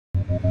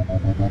Keith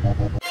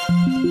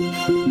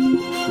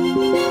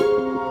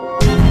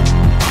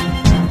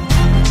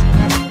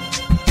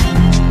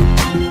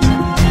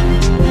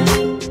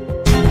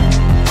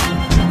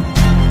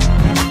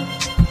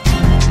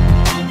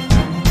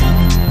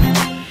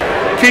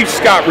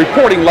Scott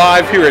reporting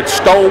live here at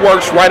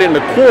Stoneworks right in the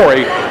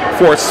quarry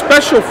for a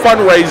special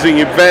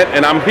fundraising event,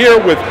 and I'm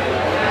here with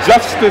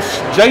Justice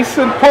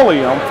Jason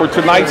Pulliam for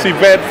tonight's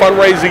event,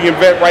 fundraising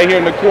event right here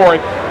in the quarry.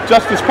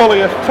 Justice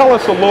Pulliam, tell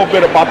us a little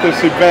bit about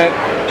this event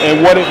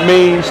and what it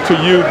means to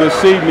you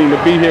this evening to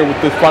be here with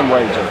this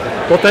fundraiser.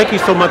 Well, thank you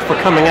so much for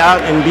coming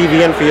out and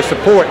BVN for your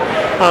support.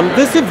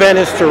 This event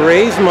is to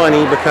raise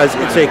money because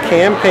it's a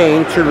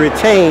campaign to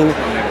retain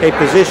a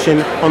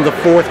position on the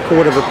Fourth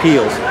Court of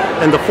Appeals.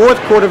 And the Fourth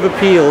Court of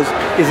Appeals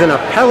is an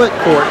appellate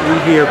court. We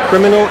hear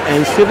criminal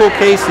and civil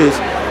cases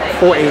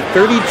for a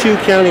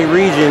 32-county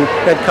region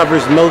that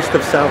covers most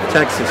of South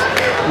Texas.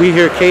 We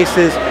hear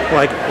cases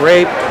like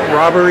rape,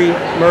 robbery,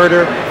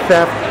 murder,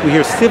 theft. We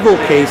hear civil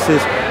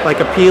cases like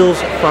appeals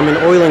from an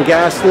oil and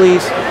gas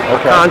lease, a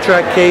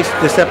contract case,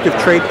 deceptive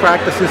trade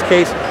practices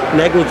case,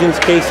 negligence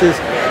cases.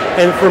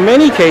 And for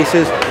many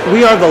cases,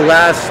 we are the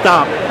last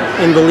stop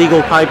in the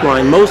legal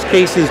pipeline. Most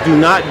cases do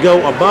not go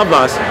above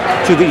us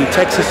to the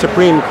Texas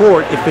Supreme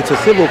Court if it's a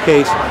civil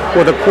case,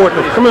 or the Court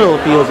of Criminal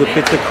Appeals if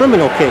it's a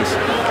criminal case.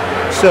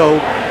 So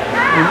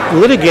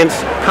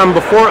litigants come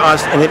before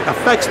us and it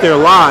affects their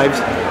lives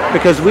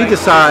because we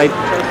decide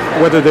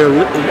whether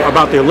they're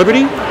about their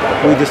liberty,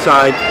 we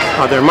decide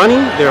their money,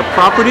 their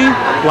property,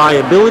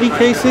 liability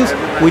cases,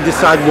 we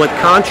decide what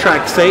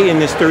contracts say in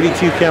this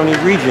 32-county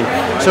region.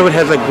 So it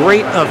has a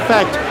great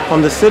effect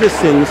on the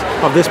citizens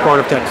of this part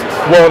of Texas.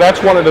 Well,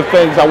 that's one of the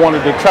things I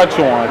wanted to touch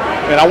on,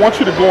 and I want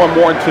you to go in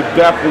more into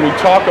depth when we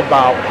talk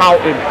about how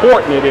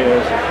important it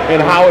is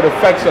and how it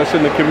affects us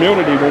in the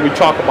community when we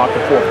talk about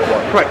the Fourth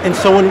Court. Right, and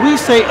so when we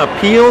say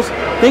appeals,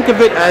 think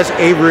of it as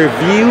a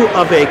review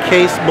of a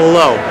case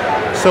below.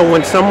 So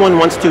when someone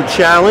wants to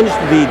challenge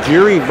the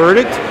jury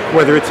verdict,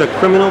 whether it's a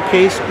criminal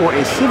case or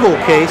a civil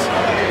case,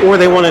 or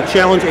they want to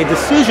challenge a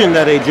decision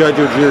that a judge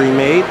or jury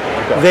made,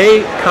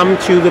 they come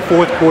to the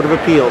Fourth Court of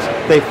Appeals.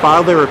 They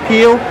file their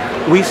appeal.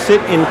 We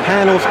sit in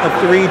panels of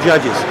 3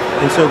 judges.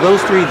 And so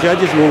those 3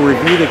 judges will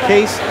review the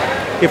case.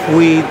 If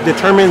we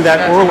determine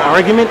that oral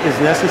argument is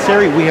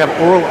necessary, we have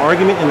oral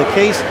argument in the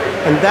case.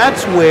 And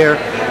that's where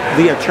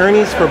the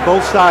attorneys for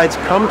both sides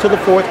come to the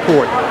Fourth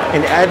Court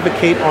and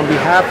advocate on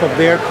behalf of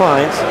their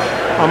clients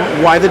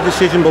why the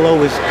decision below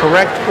is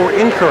correct or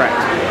incorrect.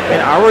 And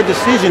our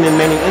decision in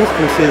many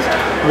instances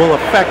will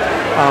affect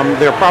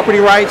their property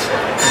rights,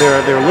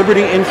 their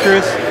liberty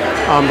interests,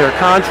 their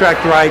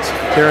contract rights,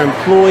 their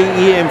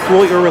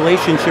employee-employer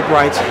relationship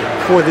rights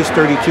for this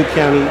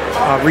 32-county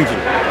region.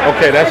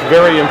 Okay, that's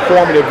very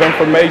informative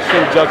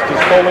information, Justice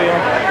Pulliam.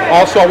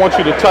 Also, I want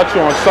you to touch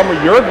on some of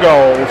your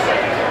goals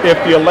if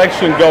the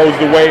election goes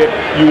the way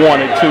you want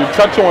it to.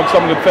 Touch on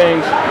some of the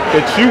things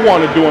that you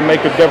want to do and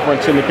make a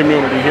difference in the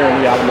community here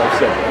in the Alamo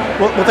City.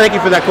 Well, thank you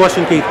for that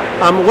question, Keith.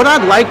 What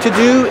I'd like to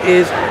do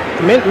is,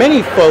 many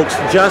folks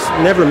just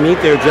never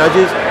meet their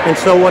judges, and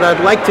so what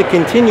I'd like to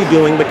continue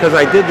doing, because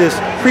I did this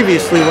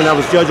previously when I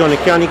was judge on the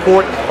county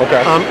court,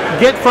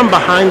 get from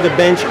behind the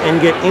bench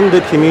and get in the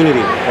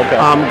community.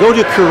 Go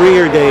to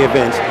career day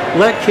events.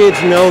 Let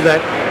kids know that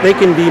they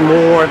can be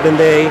more than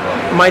they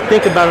might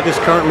think about at this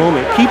current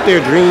moment. Keep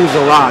their dreams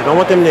alive. I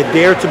want them to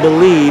dare to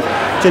believe,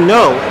 to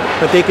know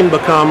that they can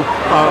become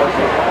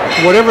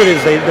whatever it is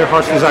their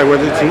heart's desire,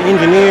 whether it's an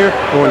engineer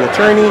or an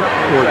attorney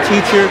or a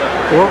teacher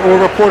or a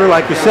reporter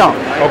like yourself.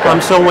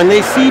 So when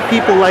they see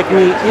people like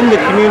me in the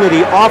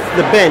community off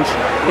the bench,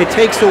 it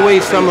takes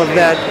away some of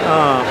that,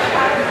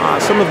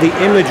 some of the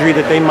imagery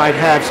that they might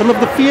have, some of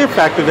the fear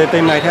factor that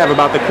they might have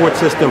about the court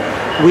system.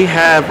 We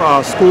have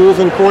schools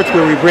and courts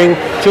where we bring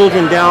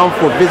children down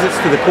for visits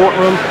to the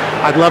courtroom.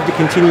 I'd love to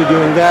continue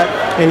doing that.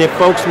 And if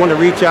folks want to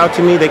reach out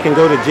to me, they can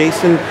go to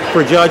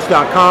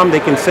jasonforjudge.com.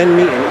 They can send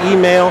me an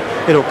email.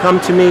 It'll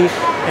come to me,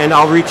 and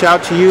I'll reach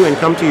out to you and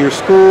come to your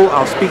school.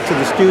 I'll speak to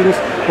the students,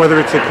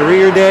 whether it's a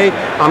career day.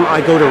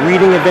 I go to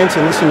reading events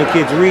and listen to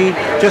kids read,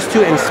 just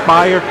to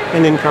inspire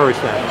and encourage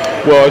them.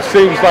 Well, it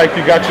seems like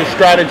you got your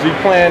strategy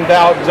planned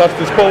out,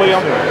 Justice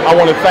Pulliam. I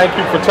want to thank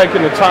you for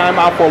taking the time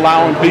out, for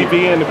allowing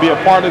BVN to be a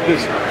part of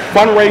this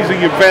fundraising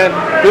event.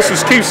 This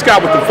is Keith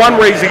Scott with the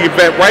fundraising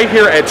event right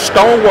here at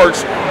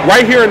Stoneworks,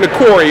 right here in the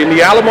quarry in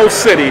the Alamo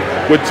City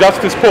with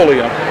Justice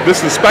Pulliam. This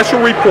is a special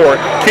report,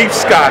 Keith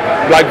Scott,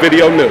 Black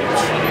Video News.